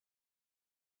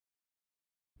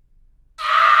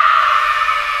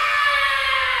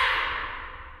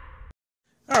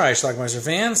Alright, Schlockmeister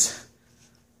fans.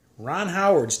 Ron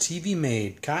Howard's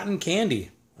TV-made Cotton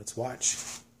Candy. Let's watch.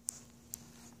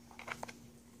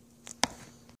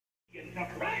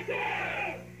 Right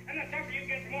there! And the tougher you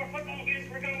get, the more football games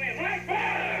we're going to win. Right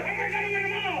there! And we're going to win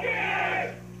them all!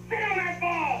 Yes! Sit on that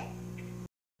ball!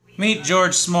 Meet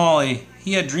George Smalley.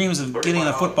 He had dreams of getting on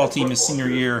the football team his senior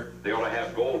year. They ought to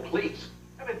have gold cleats.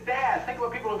 Yeah, but Dad, think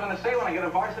what people are going to say when I get a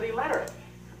varsity letter.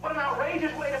 What an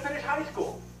outrageous way to finish high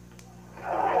school.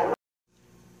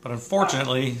 But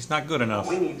unfortunately, he's not good enough.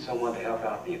 We need someone to help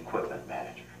out the equipment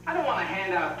manager. I don't want to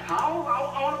hand out towels.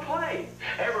 I want to play.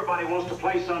 Everybody wants to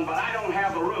play, son, but I don't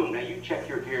have the room. Now, you check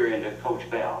your gear into Coach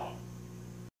Bell.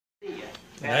 See ya.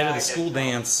 The night of the school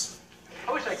dance.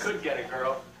 I wish I could get a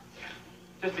girl.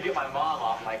 Just to get my mom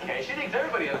off my case. She thinks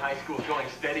everybody in high school is going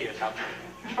steady or something.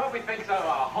 She probably thinks I'm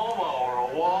a homo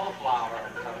or a wallflower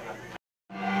or something.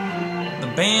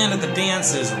 The band at the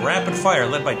dance is Rapid Fire,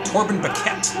 led by Torben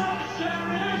Beckett.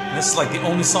 And this is like the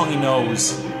only song he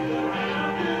knows.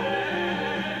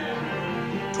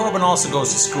 Torben also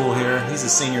goes to school here. He's a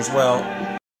senior as well.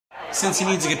 Since he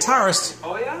needs a guitarist,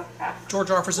 Oh, yeah? George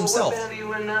offers himself. What band are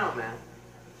you in now, man?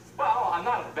 Well, I'm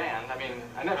not in a band. I mean,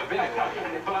 I've never been in one.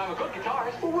 But I'm a good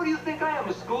guitarist. Well, what do you think I am?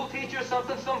 A school teacher or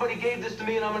something? Somebody gave this to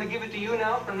me and I'm going to give it to you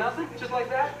now for nothing? Just like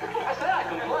that? I said I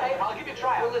can play. I'll give you a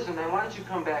try. Well, listen, man, why don't you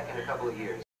come back in a couple of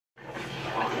years?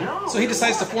 Oh, no. So he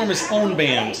decides to form his own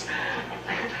band.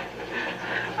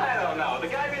 I don't know. The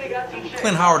guy really got some shit.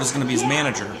 Clint Howard is going to be his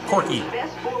manager, Corky.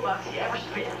 Best $4 you ever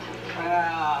spent.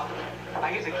 Well,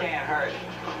 I guess it can't hurt.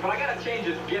 But I gotta change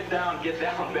his get down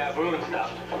baboon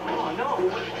stuff. Oh, no.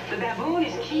 The baboon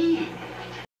is key.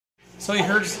 So he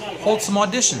holds some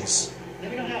auditions.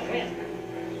 Let me know how it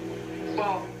went.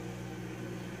 Well,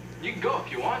 you can go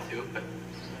if you want to, but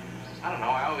I don't know.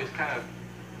 I always kind of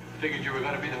figured you were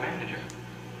going to be the manager.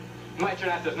 It might turn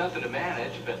out there's nothing to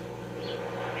manage, but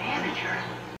manager.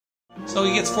 So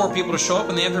he gets 4 people to show up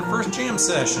and they have their first jam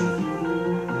session.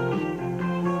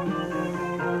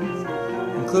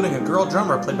 Including a girl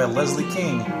drummer played by Leslie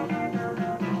King.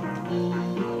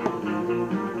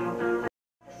 The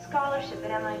scholarship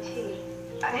at MIT.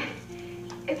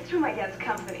 It's through my dad's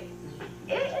company.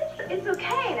 It's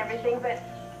okay and everything, but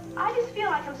I just feel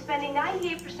like I'm spending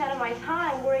 98% of my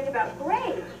time worrying about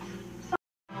grades.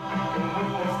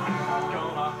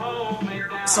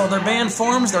 So their band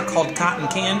forms, they're called Cotton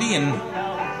Candy, and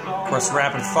of course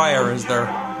Rapid Fire is their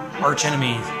arch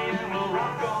enemy.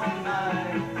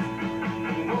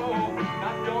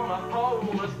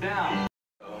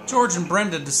 George and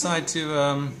Brenda decide to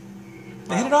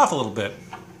they hit it off a little bit.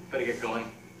 Better get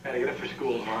going. Gotta get up for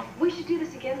school, huh? We should do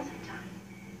this again sometime.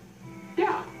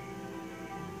 Yeah.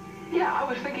 Yeah, I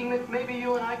was thinking that maybe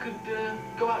you and I could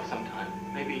go out sometime.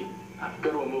 Maybe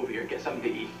go to a movie or get something to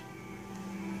eat.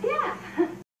 Yeah.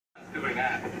 Doing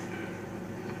that.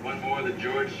 One more of the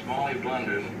George Smalley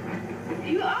blunders.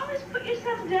 You always put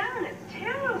yourself down. It's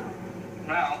terrible.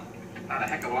 Well, not a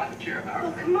heck of a lot to cheer about.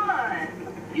 Oh, come on.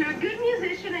 You're a good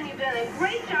musician and you've done a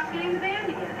great job getting the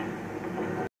band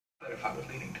together. But if I was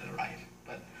leaning to the right,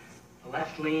 but the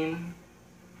left lean.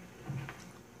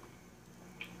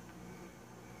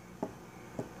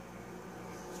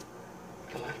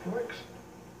 The left works.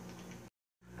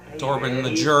 Torben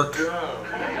the jerk.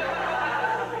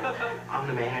 I'm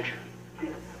the manager.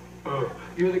 Oh,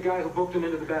 you're the guy who booked him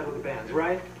into the Battle of the Bands,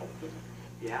 right?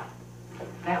 Yeah.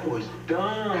 That was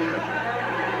dumb.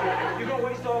 You're gonna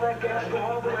waste all that gas, go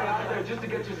all the way out there just to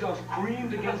get yourself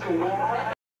creamed against the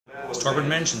wall? As Torben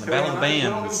mentioned, the Battle of the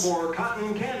Bands. For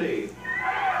Cotton Candy.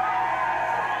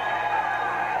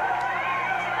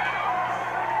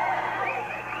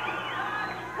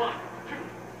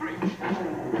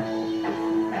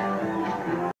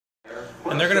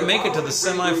 And they're going to make it to the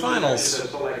semifinals.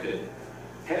 Selected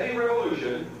Heavy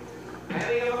Revolution,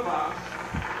 Penny in the Box,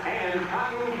 and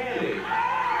Cotton Candy.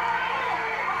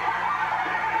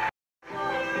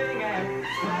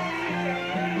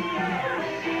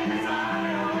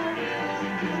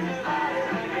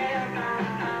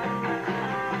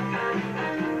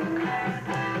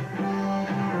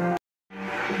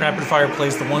 Rapid Fire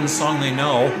plays the one song they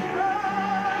know.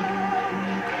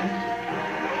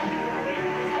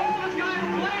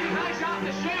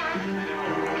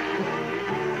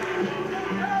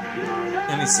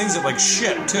 And he sings it like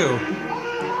shit, too.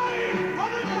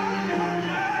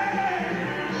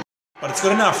 But it's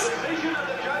good enough. Decision of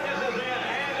the judges is in,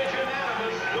 and it's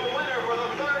unanimous. The winner for the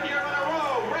 3rd year in a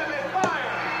row, Rapid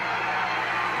Fire.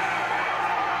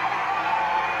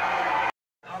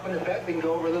 Confident bet we can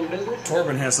go over a little business?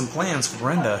 Torben has some plans for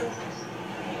Brenda.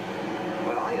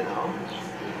 Well, you know,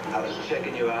 I was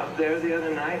checking you out there the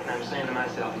other night, and I'm saying to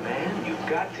myself, man, you've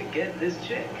got to get this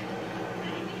chick.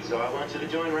 So I want you to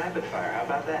join Rapid Fire. How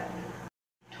about that?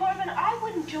 Torben, I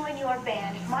wouldn't join your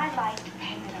band if my life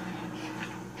depended on it.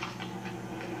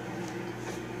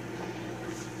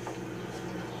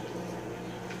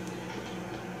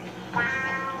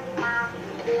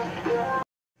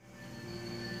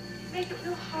 Make it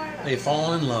real hard. They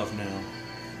fall in love now.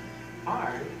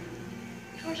 Hard?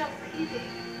 George, I'm leaving.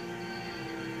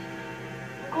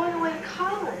 I'm going away to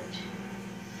college.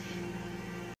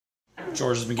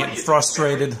 George has been getting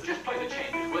frustrated. Just play the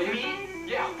changes, will you?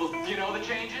 Yeah, well, do you know the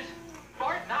changes?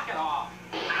 Bart, knock it off.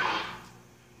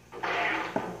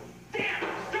 Damn,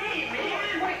 Steve,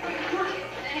 man! Wait, George,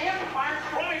 and have to fire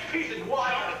Christ, piece of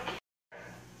wire.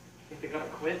 Think they're gonna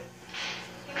quit?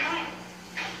 You might.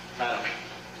 Madam.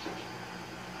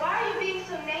 Why are you being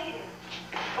so negative?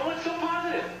 Oh, what's so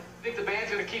positive? Think the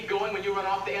band's gonna keep going when you run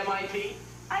off to MIT?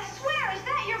 I swear, is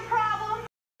that your problem?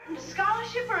 A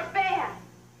scholarship or a band?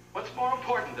 What's more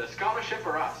important, the scholarship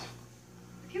or us?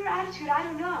 With your attitude, I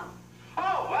don't know.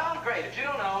 Oh, well, great. If you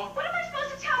don't know, What am I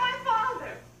supposed to tell my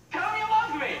father? tell him you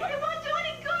love me. But it won't do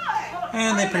any good.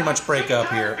 And they pretty much break up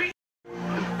here.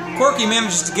 Corky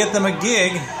manages to get them a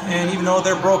gig, and even though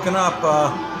they're broken up,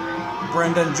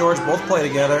 Brenda and George both play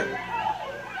together.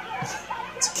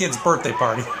 It's a kid's birthday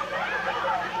party.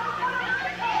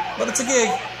 But it's a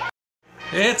gig.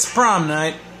 It's prom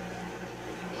night.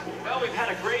 Well, we've had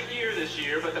a great year this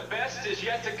year, but the best is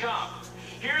yet to come.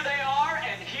 Here they are,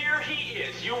 and here he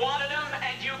is. You wanted him,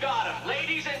 and you got him.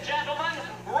 Ladies and gentlemen,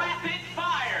 Rapid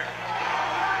Fire!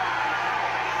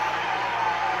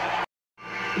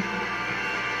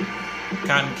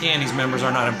 Cotton Candy's members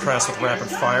are not impressed with Rapid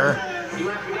Fire. You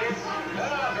want to dance? Go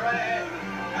ahead.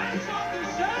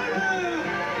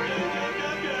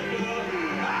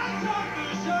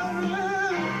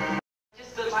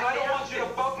 I don't want you to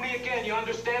bug me again, you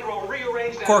understand? Or I'll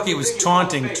rearrange that. Corky was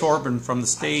taunting Torben from the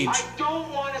stage, I don't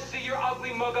want to see your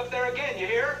ugly mug up there again, you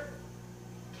hear?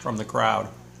 from the crowd.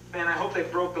 Man, I hope they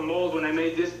broke the mold when I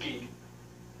made this geek.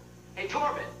 Hey,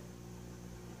 Torben.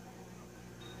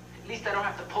 At least I don't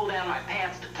have to pull down my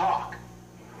pants to talk.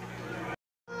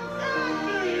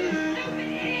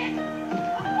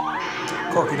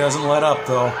 Corky doesn't let up,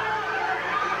 though.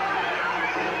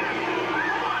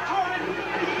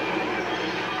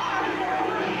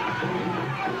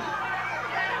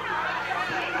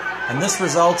 And this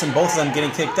results in both of them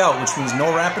getting kicked out, which means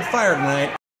no Rapid Fire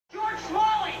tonight. George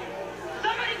Smalley!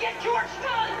 Somebody get George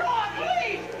Smalley! Go on,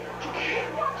 please!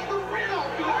 What's the riddle,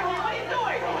 George? What are you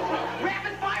doing?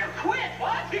 Rapid Fire quit!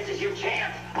 What? This is your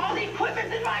chance! All the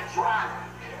equipment's in my truck!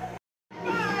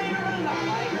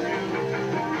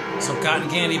 So Cotton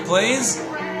Candy plays,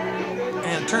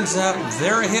 and it turns out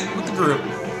they're a hit with the group.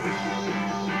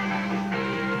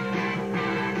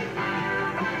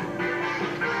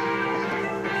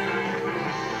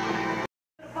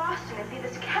 Boston and be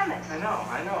this chemist. I know,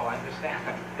 I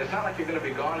understand. It's not like you're gonna be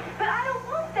gone. But I don't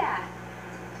want that.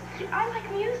 I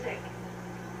like music.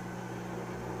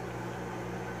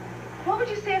 What would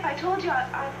you say if I told you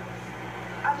I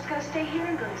was going to stay here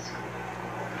and go to school?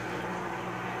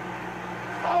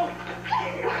 Oh!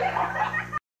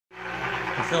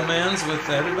 The film ends with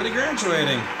everybody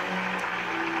graduating.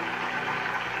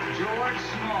 George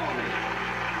Smalley.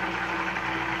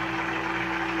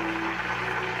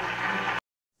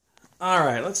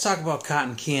 Alright, let's talk about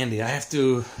Cotton Candy. I have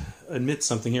to admit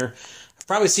something here. I've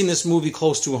probably seen this movie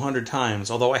close to 100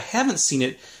 times, although I haven't seen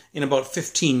it in about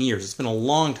 15 years. It's been a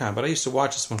long time, but I used to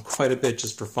watch this one quite a bit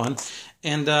just for fun,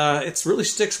 and it really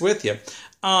sticks with you.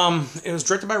 It was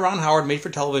directed by Ron Howard, made for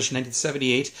television in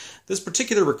 1978. This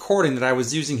particular recording that I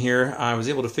was using here, I was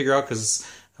able to figure out because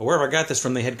wherever I got this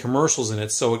from, they had commercials in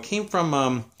it. So it came from,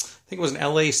 I think it was an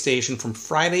LA station from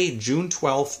Friday, June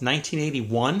 12th,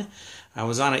 1981. I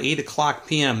was on at 8 o'clock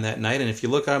p.m. that night, and if you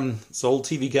look on those old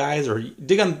TV guys or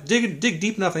dig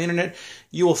deep enough on the internet,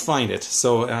 you will find it.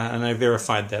 So, and I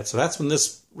verified that. So that's when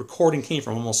this recording came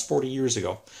from, almost 40 years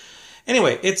ago.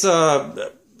 Anyway, it's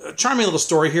a charming little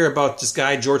story here about this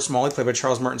guy, George Smalley, played by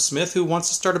Charles Martin Smith, who wants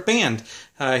to start a band.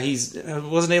 He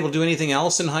wasn't able to do anything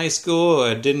else in high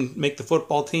school, didn't make the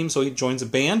football team, so he joins a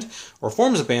band, or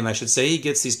forms a band, I should say. He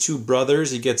gets these two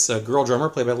brothers. He gets a girl drummer,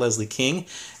 played by Leslie King,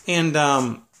 and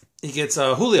he gets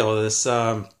Julio, this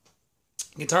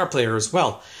guitar player as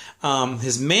well.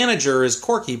 His manager is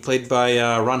Corky, played by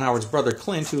Ron Howard's brother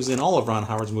Clint, who's in all of Ron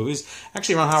Howard's movies.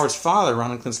 Actually, Ron Howard's father,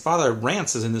 Ron and Clint's father,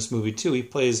 Rance, is in this movie too. He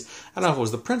plays, I don't know if it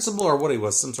was the principal or what he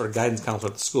was, some sort of guidance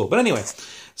counselor at the school. But anyway,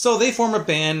 so they form a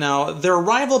band. Now, their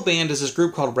rival band is this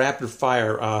group called Rapid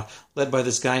Fire, led by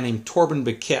this guy named Torben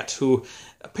Biquette, who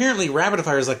apparently Rapid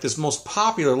Fire is like this most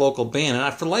popular local band,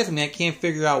 and for the life of me, I can't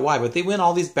figure out why, but they win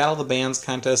all these Battle of the Bands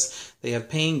contests. They have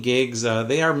paying gigs.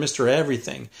 They are Mr.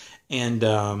 Everything. And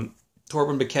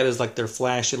Torben Biquette is like their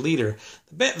flashy leader.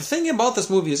 The thing about this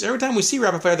movie is every time we see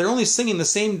Rapid Fire, they're only singing the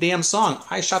same damn song,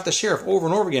 I Shot the Sheriff, over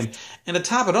and over again. And to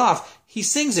top it off, he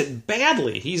sings it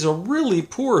badly. He's a really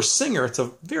poor singer. It's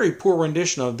a very poor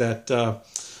rendition of that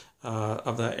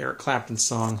Eric Clapton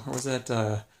song. Or was that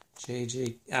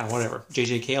whatever,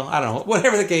 J.J. Cale? I don't know.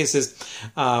 Whatever the case is.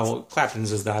 Well,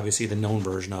 Clapton's is obviously the known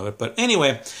version of it. But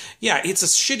anyway, yeah, it's a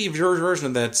shitty version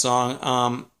of that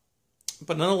song.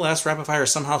 But nonetheless, Rapid Fire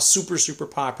is somehow super, super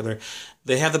popular.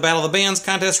 They have the Battle of the Bands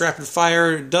contest. Rapid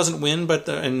Fire doesn't win,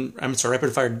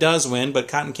 Rapid Fire does win, but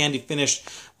Cotton Candy finished,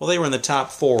 well, they were in the top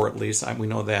 4 at least. We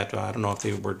know that. I don't know if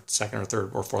they were second or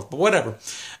third or fourth, but whatever.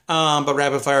 But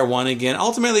Rapid Fire won again.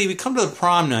 Ultimately, we come to the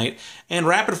prom night, and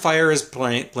Rapid Fire is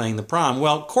playing the prom.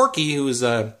 Well, Corky, who's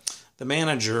the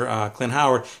manager, Clint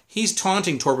Howard, he's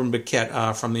taunting Torben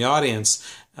Biquette from the audience,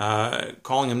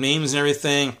 calling him names and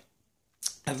everything.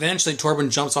 Eventually, Torben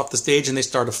jumps off the stage and they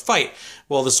start a fight.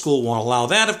 Well, the school won't allow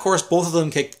that, of course. Both of them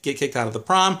get kicked out of the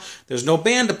prom. There's no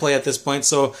band to play at this point,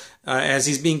 so as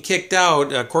he's being kicked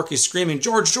out, Corky's screaming,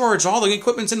 George, all the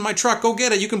equipment's in my truck. Go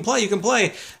get it. You can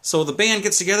play. So the band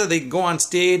gets together. They go on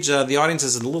stage. The audience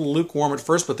is a little lukewarm at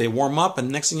first, but they warm up, and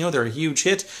next thing you know, they're a huge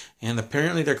hit, and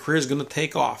apparently their career is going to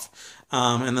take off.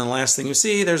 And then the last thing you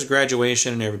see, there's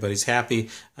graduation and everybody's happy.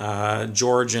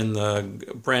 George and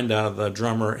Brenda, the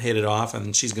drummer, hit it off,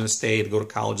 and she's going to stay to go to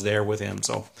college there with him.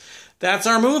 So that's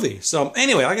our movie. So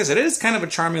anyway, like I said, it is kind of a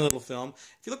charming little film.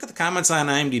 If you look at the comments on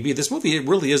IMDb, this movie, it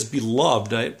really is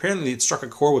beloved. Apparently it struck a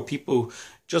chord with people who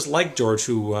just like George,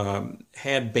 who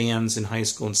had bands in high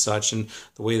school and such, and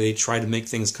the way they tried to make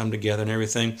things come together and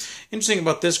everything. Interesting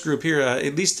about this group here,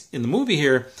 at least in the movie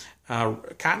here,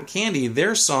 Cotton Candy,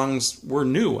 their songs were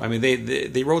new. I mean,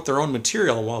 they wrote their own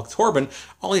material, while Torben,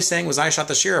 all he sang was I Shot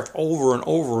the Sheriff over and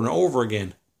over and over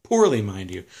again. Poorly,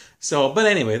 mind you. So, but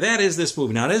anyway, that is this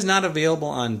movie. Now, it is not available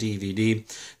on DVD.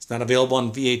 It's not available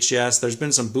on VHS. There's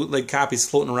been some bootleg copies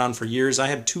floating around for years. I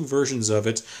had 2 versions of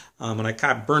it, and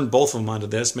I burned both of them onto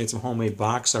this, made some homemade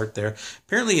box art there.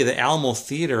 Apparently, the Alamo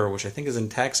Theater, which I think is in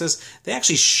Texas, they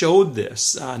actually showed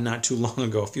this not too long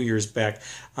ago, a few years back.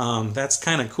 That's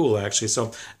kind of cool, actually.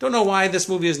 So, don't know why this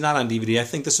movie is not on DVD. I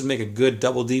think this would make a good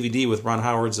double DVD with Ron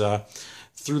Howard's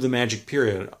Through the Magic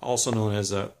Period, also known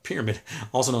as Pyramid,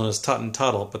 also known as Tut and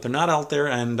Tuttle, but they're not out there,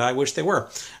 and I wish they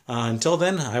were. Until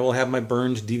then, I will have my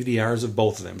burned DVD-Rs of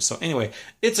both of them. So anyway,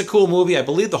 it's a cool movie. I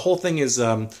believe the whole thing is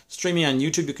streaming on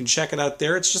YouTube. You can check it out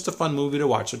there. It's just a fun movie to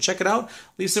watch. So check it out.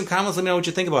 Leave some comments. Let me know what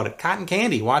you think about it. Cotton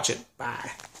Candy. Watch it.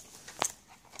 Bye.